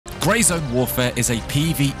Grey Zone Warfare is a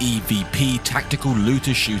PvEVP tactical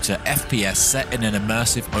looter-shooter FPS set in an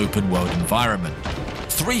immersive open-world environment.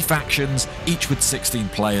 3 factions, each with 16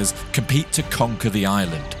 players, compete to conquer the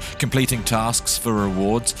island, completing tasks for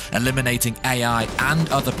rewards, eliminating AI and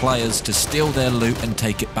other players to steal their loot and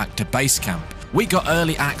take it back to base camp. We got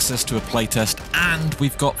early access to a playtest, and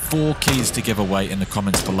we've got 4 keys to give away in the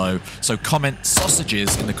comments below, so comment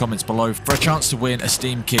sausages in the comments below for a chance to win a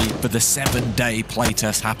Steam key for the 7-day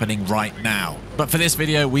playtest happening right now. But for this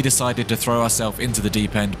video, we decided to throw ourselves into the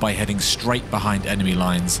deep end by heading straight behind enemy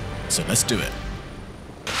lines, so let's do it.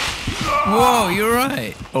 Whoa, you're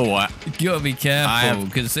right. Oh, what? You gotta be careful,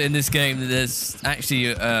 because in this game there's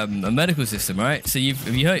actually a medical system, right? So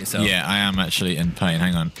have you hurt yourself? Yeah, I am actually in pain.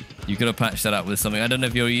 Hang on. You've got to patch that up with something. I don't know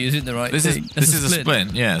if you're using the right thing. This is a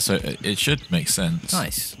splint, yeah, so it should make sense.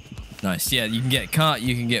 Nice. Nice. Yeah, you can get cut,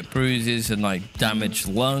 you can get bruises and like damaged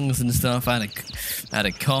lungs and stuff. I had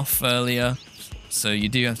a cough earlier, so you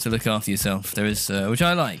do have to look after yourself. There is, which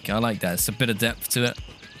I like. I like that. It's a bit of depth to it.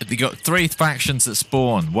 You got 3 factions that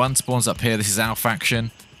spawn. One spawns up here. This is our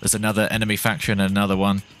faction. There's another enemy faction and another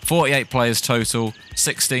one. 48 players total,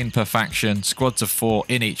 16 per faction, squads of 4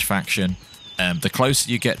 in each faction. The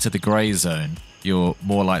closer you get to the grey zone, you're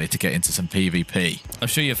more likely to get into some PvP. I'll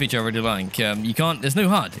show you a feature I really like. You can't. There's no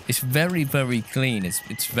HUD. It's very, very clean.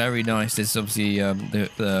 It's very nice. There's obviously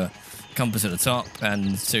the compass at the top,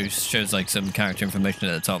 and so shows like some character information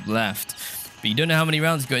at the top left. But you don't know how many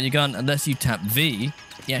rounds you've got in your gun unless you tap V.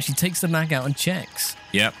 He actually takes the mag out and checks.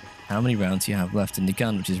 Yep. How many rounds you have left in the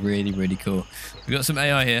gun, which is really, really cool. We've got some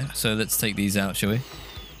AI here, so let's take these out, shall we?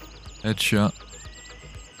 Headshot.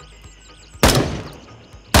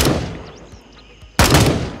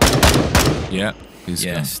 Yeah.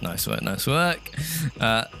 Yes, gone. Nice work, nice work.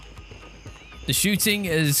 The shooting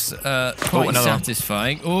is quite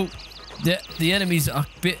satisfying. Oh, the enemies are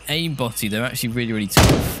a bit aimbotty. They're actually really, really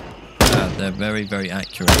tough. They're very, very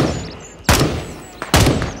accurate.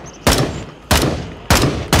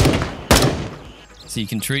 So you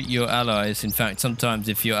can treat your allies. In fact, sometimes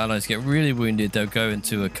if your allies get really wounded, they'll go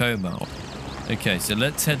into a coma. Okay, so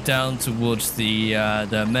let's head down towards the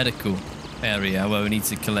medical area where we need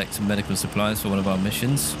to collect some medical supplies for one of our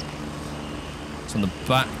missions. It's on the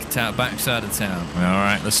back side of town. All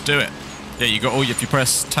right, let's do it. Yeah, you got if you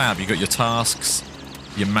press tab, you got your tasks,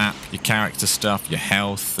 your map, your character stuff, your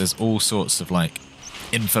health. There's all sorts of like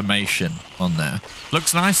information on there.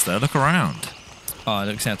 Looks nice though. Look around. Oh, it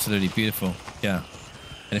looks absolutely beautiful. Yeah.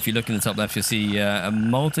 And if you look in the top left, you'll see a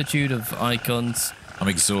multitude of icons. I'm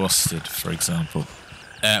exhausted, for example.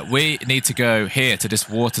 We need to go here to this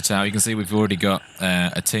water tower. You can see we've already got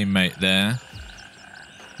a teammate there.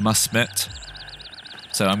 Musmit.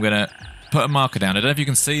 So I'm going to put a marker down. I don't know if you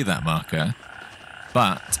can see that marker,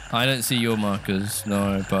 but... I don't see your markers,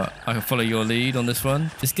 no, but I can follow your lead on this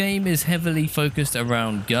one. This game is heavily focused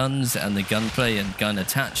around guns and the gunplay and gun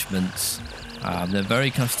attachments. They're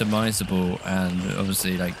very customizable, and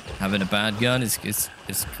obviously, like having a bad gun is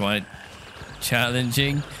quite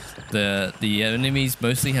challenging. The enemies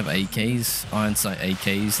mostly have AKs, iron sight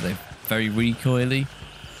AKs. They're very recoily,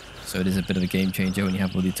 so it is a bit of a game changer when you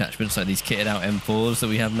have all the attachments like these kitted out M4s that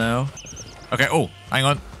we have now. Okay. Oh, hang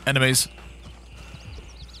on, enemies.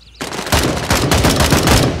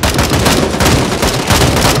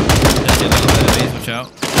 There's a lot of enemies. Watch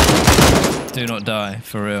out. Do not die,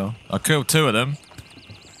 for real. I killed 2 of them.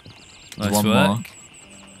 Nice work. More. I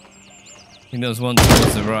think there was one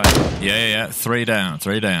towards the right. Yeah. 3 down,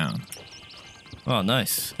 3 down. Oh,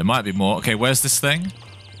 nice. There might be more. Okay, where's this thing?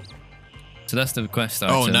 So that's the quest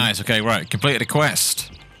item. Oh, nice. Okay, right. Completed a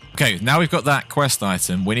quest. Okay, now we've got that quest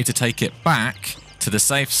item. We need to take it back to the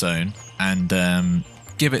safe zone and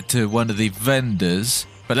give it to one of the vendors.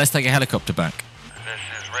 But let's take a helicopter back. This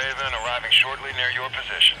is Raven arriving shortly near your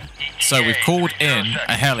position. So we've called in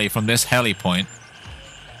a heli from this heli point,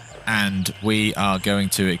 and we are going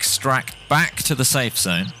to extract back to the safe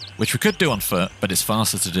zone, which we could do on foot, but it's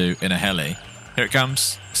faster to do in a heli. Here it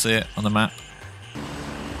comes. See it on the map.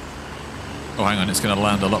 Oh, hang on. It's going to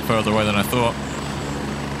land a lot further away than I thought.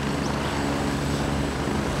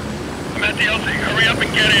 I'm at the LT. Hurry up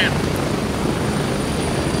and get in.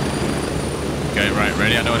 Okay, right.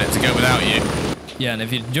 Ready? I know it to go without you. Yeah, and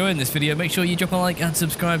if you're enjoying this video, make sure you drop a like and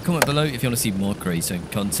subscribe. Comment below if you want to see more crazy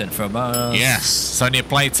content from us. Yes, it's only a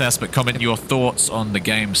playtest, but comment your thoughts on the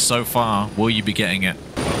game so far. Will you be getting it?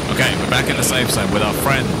 Okay, we're back in the safe zone with our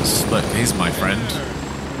friends. Look, he's my friend.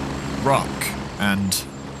 Rock and...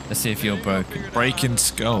 Let's see if you're broken. Breaking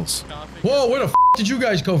skulls. Whoa, where the f did you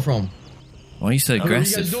guys come from? Why are you so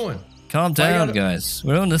aggressive? What are you guys doing? Calm down, guys.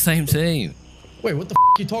 We're on the same team. Wait, what the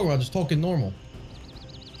f are you talking about? Just talking normal.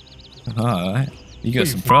 All right. You got What,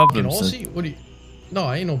 some you problems. fucking Aussie? What do you? No,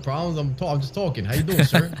 I ain't no problems. I'm just talking. How you doing,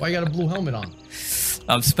 sir? Why you got a blue helmet on?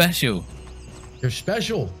 I'm special. You're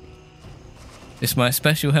special. It's my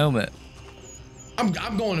special helmet. I'm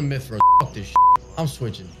going to Mithras. Fuck this shit. I'm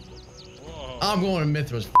switching. Whoa. I'm going to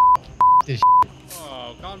Mithras. This shit.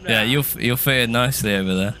 Whoa, calm down. Yeah, you'll fit in nicely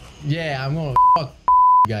over there. Yeah, I'm going to fuck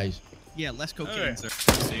guys. Yeah, less cocaine, Okay. sir.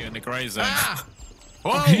 See you in the grey zone. Ah!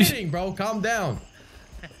 Whoa. I'm kidding, bro. Calm down.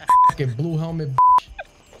 Fucking blue helmet.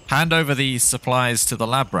 Hand over these supplies to the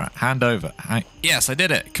lab rat. Hand over. Yes, I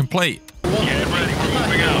did it. Complete. Get ready, we're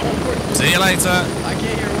moving out. See you later. I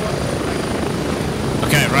can't hear what.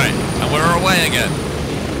 Okay, right. And we're away again.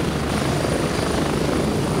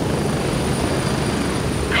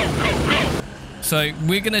 So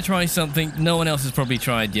we're going to try something no one else has probably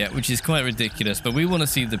tried yet, which is quite ridiculous, but we want to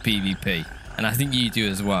see the PvP. And I think you do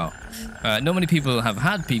as well. Not many people have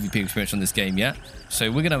had PvP experience on this game yet,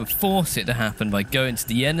 so we're going to force it to happen by going to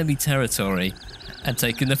the enemy territory and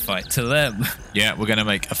taking the fight to them. Yeah, we're going to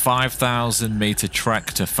make a 5,000 meter trek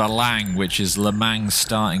to Falang, which is Le Mans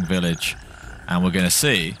starting village. And we're going to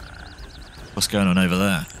see what's going on over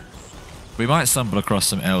there. We might stumble across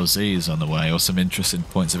some LZs on the way or some interesting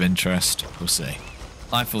points of interest. We'll see.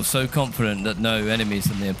 I feel so confident that no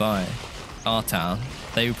enemies are nearby our town.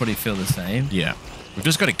 They would probably feel the same. Yeah. We've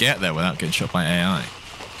just got to get there without getting shot by AI.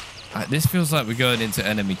 This feels like we're going into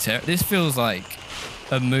enemy territory. This feels like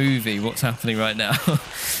a movie, what's happening right now.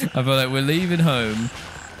 I feel like we're leaving home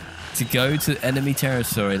to go to enemy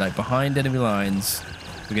territory, like behind enemy lines.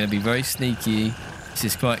 We're going to be very sneaky. This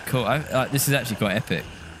is quite cool. This is actually quite epic.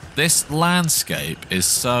 This landscape is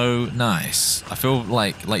so nice. I feel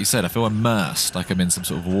like you said, I feel immersed, like I'm in some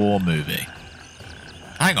sort of war movie.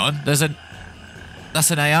 Hang on, that's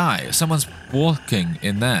an AI. Someone's walking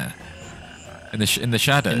in there, in the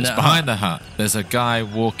shadows behind the hut. There's a guy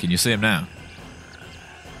walking. You see him now?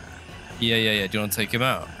 Yeah. Do you want to take him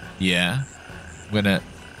out? Yeah. I'm gonna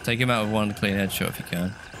Take him out with one clean headshot if you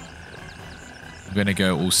can.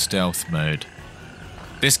 go all stealth mode.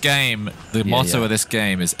 This game, the motto of this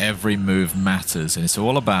game is every move matters, and it's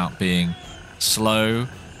all about being slow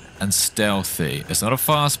and stealthy. It's not a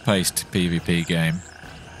fast-paced PvP game.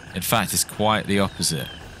 In fact, it's quite the opposite.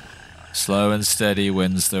 Slow and steady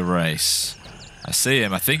wins the race. I see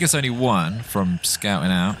him. I think it's only one from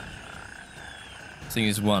scouting out. I think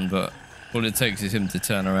it's one, but all it takes is him to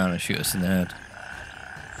turn around and shoot us in the head.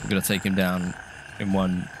 We're going to take him down in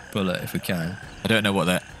one bullet if we can. I don't know what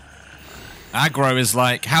that aggro is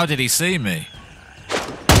like. How did he see me? I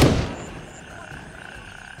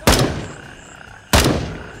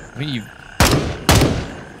think you...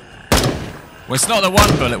 Well, it's not the one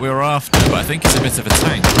bullet we were after, but I think he's a bit of a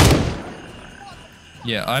tank.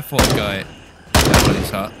 Yeah, I fought a guy at one of these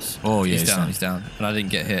huts. Oh, yeah, he's down. And I didn't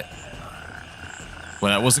get hit.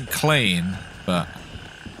 Well, it wasn't clean, but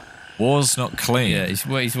war's not clean. Yeah,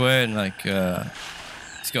 he's wearing like...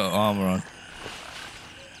 he's got armor on.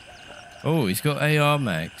 Oh, he's got AR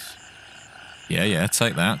mags. Yeah,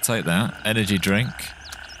 take that. Energy drink.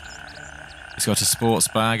 He's got a sports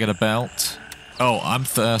bag and a belt. Oh, I'm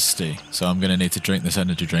thirsty, so I'm going to need to drink this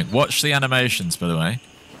energy drink. Watch the animations, by the way.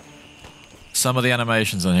 Some of the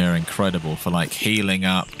animations on here are incredible for like healing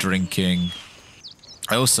up, drinking.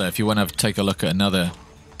 Also, if you want to take a look at another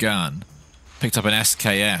gun, picked up an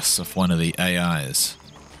SKS off one of the AIs.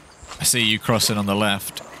 I see you crossing on the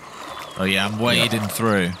left. Oh yeah, I'm wading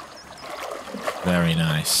through. Very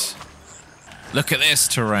nice. Look at this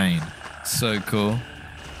terrain. So cool.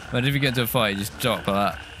 Imagine if you get into a fight, you just drop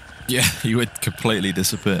like that. Yeah, you would completely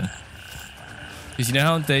disappear. Because you know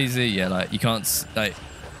how on DayZ, yeah, like you can't, like,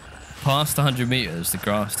 past 100 meters, the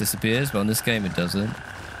grass disappears, but on this game it doesn't.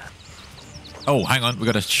 Oh, hang on, we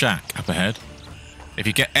got a shack up ahead. If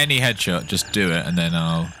you get any headshot, just do it, and then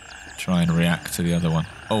I'll try and react to the other one.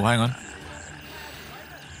 Oh, hang on.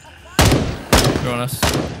 They're on us.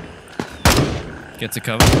 Get to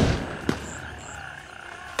cover.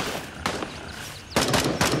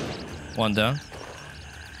 One down.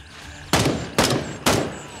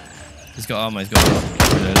 He's got armor, He's down.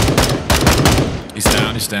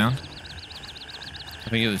 I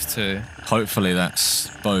think it was two. Hopefully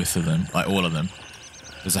that's both of them, like all of them.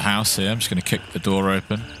 There's a house here, I'm just going to kick the door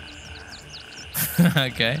open.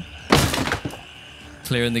 Okay.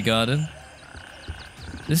 Clearing the garden.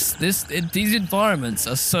 These environments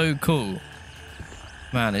are so cool.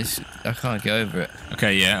 Man, I can't get over it.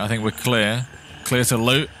 Okay, yeah, I think we're clear. Clear to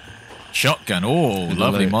loot. Shotgun, oh,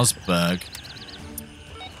 lovely Mossberg.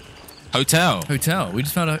 Hotel. We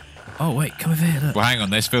just found a... Oh, wait, come over here, look. Well, hang on,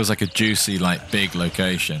 this feels like a juicy, like, big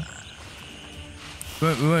location. We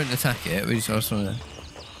won't attack it, I just want to...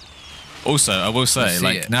 Also, I will say, see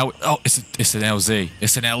like it. now, it's an LZ.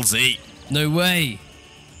 It's an LZ. No way.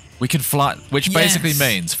 We can fly, which basically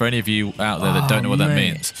means, for any of you out there that don't know what that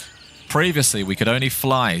means, previously we could only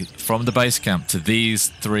fly from the base camp to these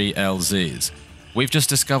 3 LZs. We've just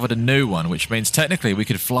discovered a new one, which means technically we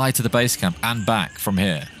could fly to the base camp and back from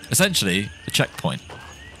here. Essentially, a checkpoint.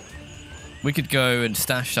 We could go and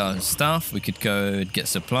stash our stuff. We could go and get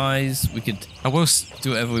supplies. We could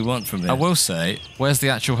do whatever we want from here. I will say, where's the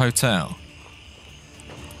actual hotel?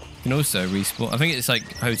 You can also respawn. I think it's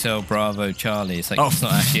like Hotel Bravo Charlie. It's like it's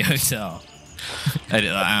not actually a hotel.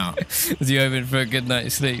 Edit that out. Was you hoping for a good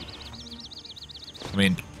night's sleep? I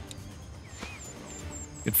mean,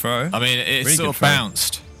 good throw. I mean, it really sort of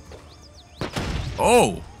bounced.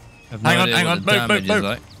 Oh! Hang on, move.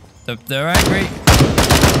 Like. They're angry.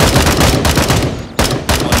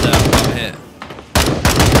 One down, one hit.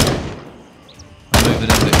 I'm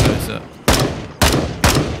moving a bit closer.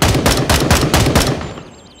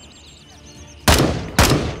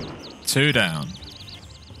 Two down.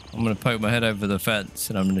 I'm going to poke my head over the fence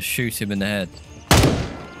and I'm going to shoot him in the head.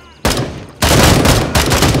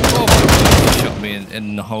 Oh my god, he shot me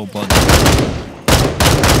in the whole body.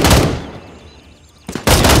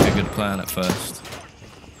 Seemed like a good plan at first.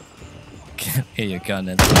 Here you go,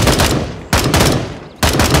 then.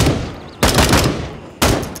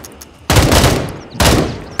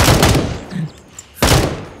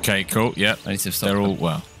 Okay, cool. Yep. I need to stop They're all,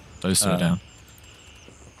 well, those two are down.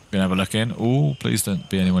 Gonna have a look in. Oh, please don't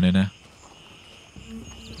be anyone in there.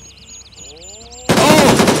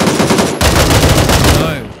 Oh!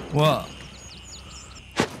 No, what?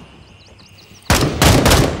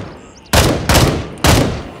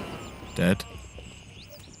 Dead.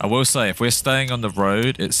 I will say, if we're staying on the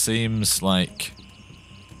road, it seems like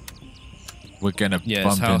we're gonna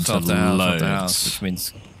bump into loads.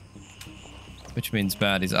 Which means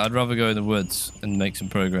baddies. I'd rather go in the woods and make some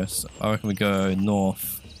progress. I reckon we go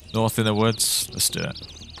north. North in the woods? Let's do it.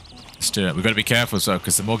 Let's do it. We've got to be careful as well,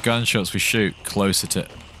 because the more gunshots we shoot closer to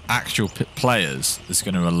actual players, it's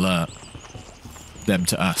going to alert them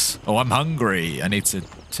to us. Oh, I'm hungry. I need to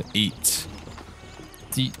eat.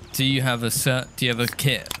 Do you have a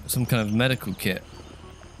kit? Some kind of medical kit?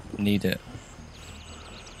 Need it.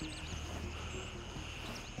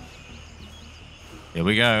 Here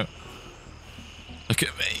we go. Look at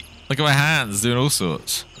me. Look at my hands doing all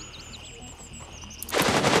sorts.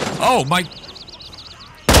 Oh, my...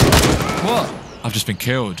 What? I've just been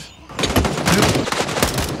killed.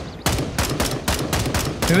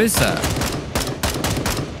 Who is that?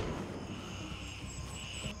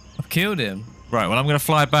 I've killed him. Right, well, I'm going to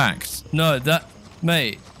fly back. No,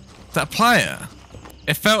 mate. That player.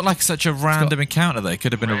 It felt like such a random encounter that it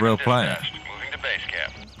could have been a real player. Moving to base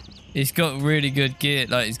camp. He's got really good gear.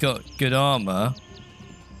 Like, he's got good armor.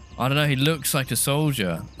 I don't know, he looks like a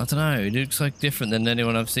soldier. I don't know, he looks like different than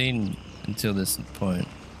anyone I've seen until this point.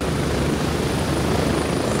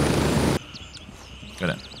 Got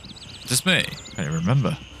it. Just me? I can't even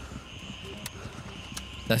remember.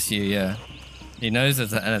 That's you, yeah. He knows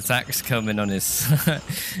that an attack's coming on his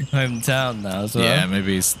hometown now as well. Yeah,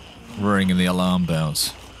 maybe he's ringing the alarm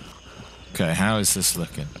bells. Okay, how is this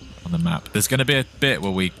looking on the map? There's going to be a bit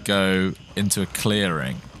where we go into a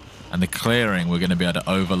clearing. And the clearing, we're going to be able to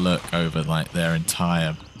overlook over like their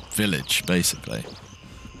entire village, basically.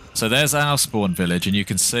 So there's our spawn village, and you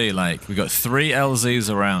can see like we've got 3 LZs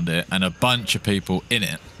around it and a bunch of people in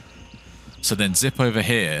it. So then zip over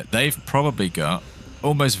here. They've probably got,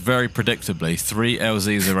 almost very predictably, 3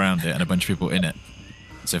 LZs around it and a bunch of people in it.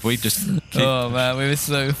 So if we just keep... Oh man, we were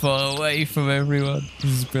so far away from everyone.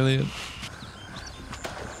 This is brilliant.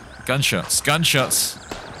 Gunshots, gunshots.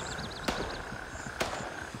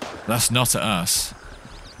 That's not at us.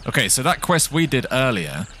 Okay, so that quest we did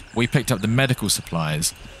earlier, we picked up the medical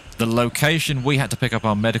supplies. The location we had to pick up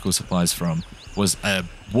our medical supplies from was a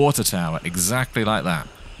water tower, exactly like that.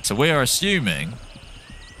 So we are assuming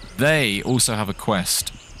they also have a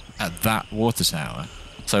quest at that water tower.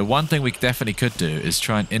 So one thing we definitely could do is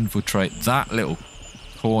try and infiltrate that little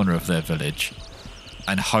corner of their village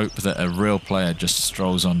and hope that a real player just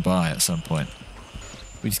strolls on by at some point.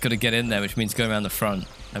 We just got to get in there, which means go around the front,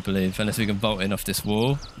 I believe, unless we can bolt in off this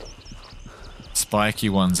wall. Spiky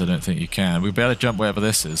ones, I don't think you can. We'll be able to jump wherever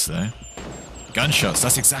this is, though. Gunshots,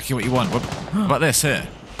 that's exactly what you want. What about this here?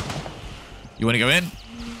 You want to go in?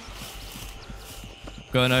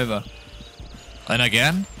 Going over. And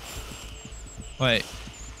again? Wait.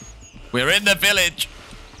 We're in the village!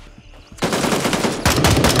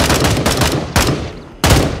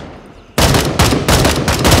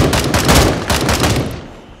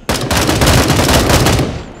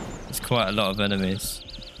 There's quite a lot of enemies.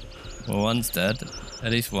 Well, one's dead.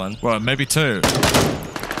 At least one. Well, maybe two.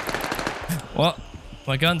 What?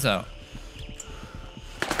 My gun's out.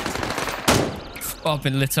 Oh, I've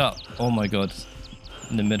been lit up. Oh my god.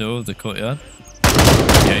 In the middle of the courtyard.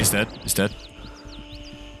 Yeah, he's dead. He's dead.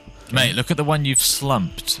 Mate, look at the one you've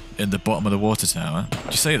slumped in the bottom of the water tower. Did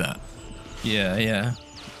you see that? Yeah, yeah.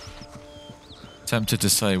 Tempted to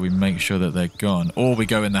say we make sure that they're gone. Or we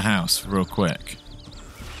go in the house real quick.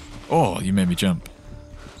 Oh, you made me jump.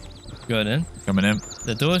 Going in. Coming in.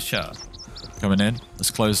 The door's shut. Coming in.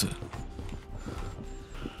 Let's close it.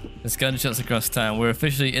 There's gunshots across town. We're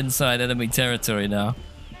officially inside enemy territory now.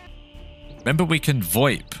 Remember, we can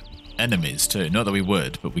VoIP enemies too. Not that we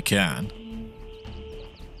would, but we can.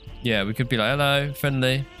 Yeah, we could be like, hello,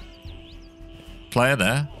 friendly. Player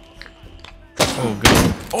there. Oh,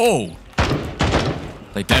 god. Oh!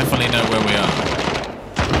 They definitely know where we are.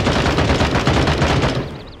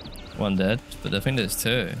 One dead, but I think there's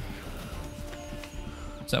two.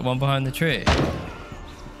 Is that one behind the tree?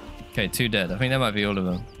 Okay, two dead. I think that might be all of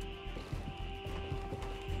them.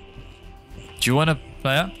 Do you want to...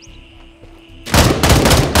 Player?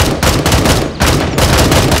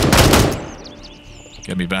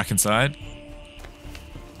 Get me back inside?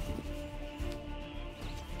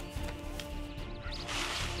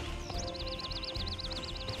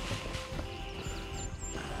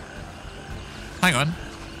 Hang on.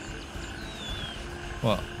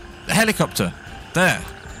 What? The helicopter. There.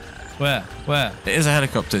 Where? Where? It is a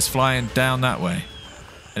helicopter. It's flying down that way.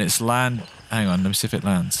 And it's land... Hang on, let me see if it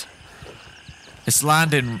lands. It's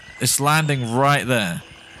landing right there.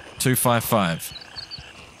 255.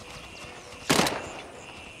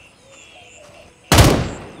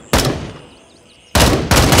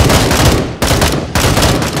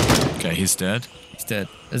 Okay, he's dead. He's dead.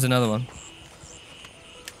 There's another one.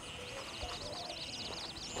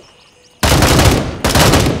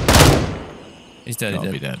 He's dead.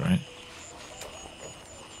 Gotta He's be dead. dead, right?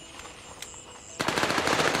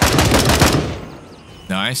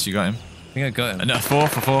 Nice, you got him. I think I got him. And a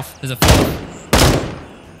fourth. There's a fourth.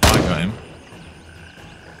 I got him.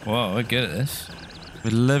 Whoa, we're good at this.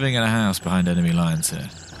 We're living in a house behind enemy lines here.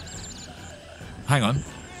 Hang on.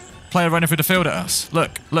 Player running through the field at us.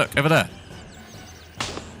 Look, over there.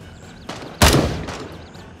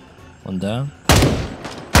 One down.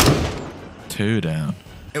 Two down.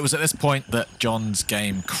 It was at this point that John's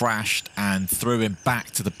game crashed and threw him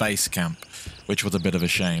back to the base camp, which was a bit of a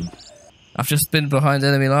shame. I've just been behind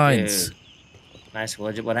enemy lines. Dude. Nice.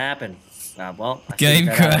 What happened? Well, I Game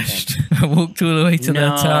figured that out, crashed. I walked all the way to their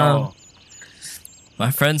town.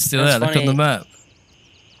 My friend's still That's there. Look on the map.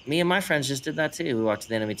 Me and my friends just did that too. We walked to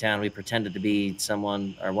the enemy town. We pretended to be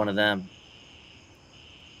someone or one of them.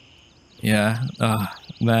 Yeah. Oh,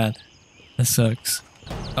 man. That sucks.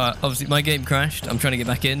 Obviously, my game crashed. I'm trying to get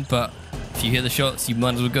back in, but if you hear the shots, you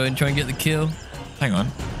might as well go and try and get the kill. Hang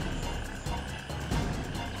on.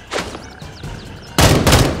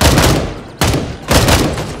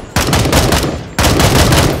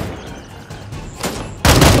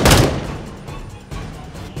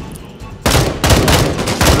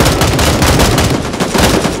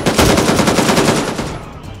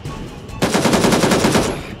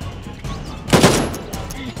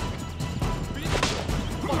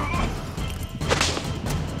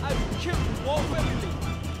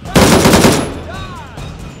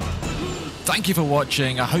 Thank you for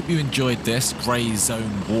watching. I hope you enjoyed this Grey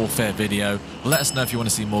Zone Warfare video. Let us know if you want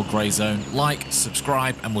to see more Grey Zone. Like,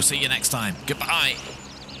 subscribe, and we'll see you next time. Goodbye.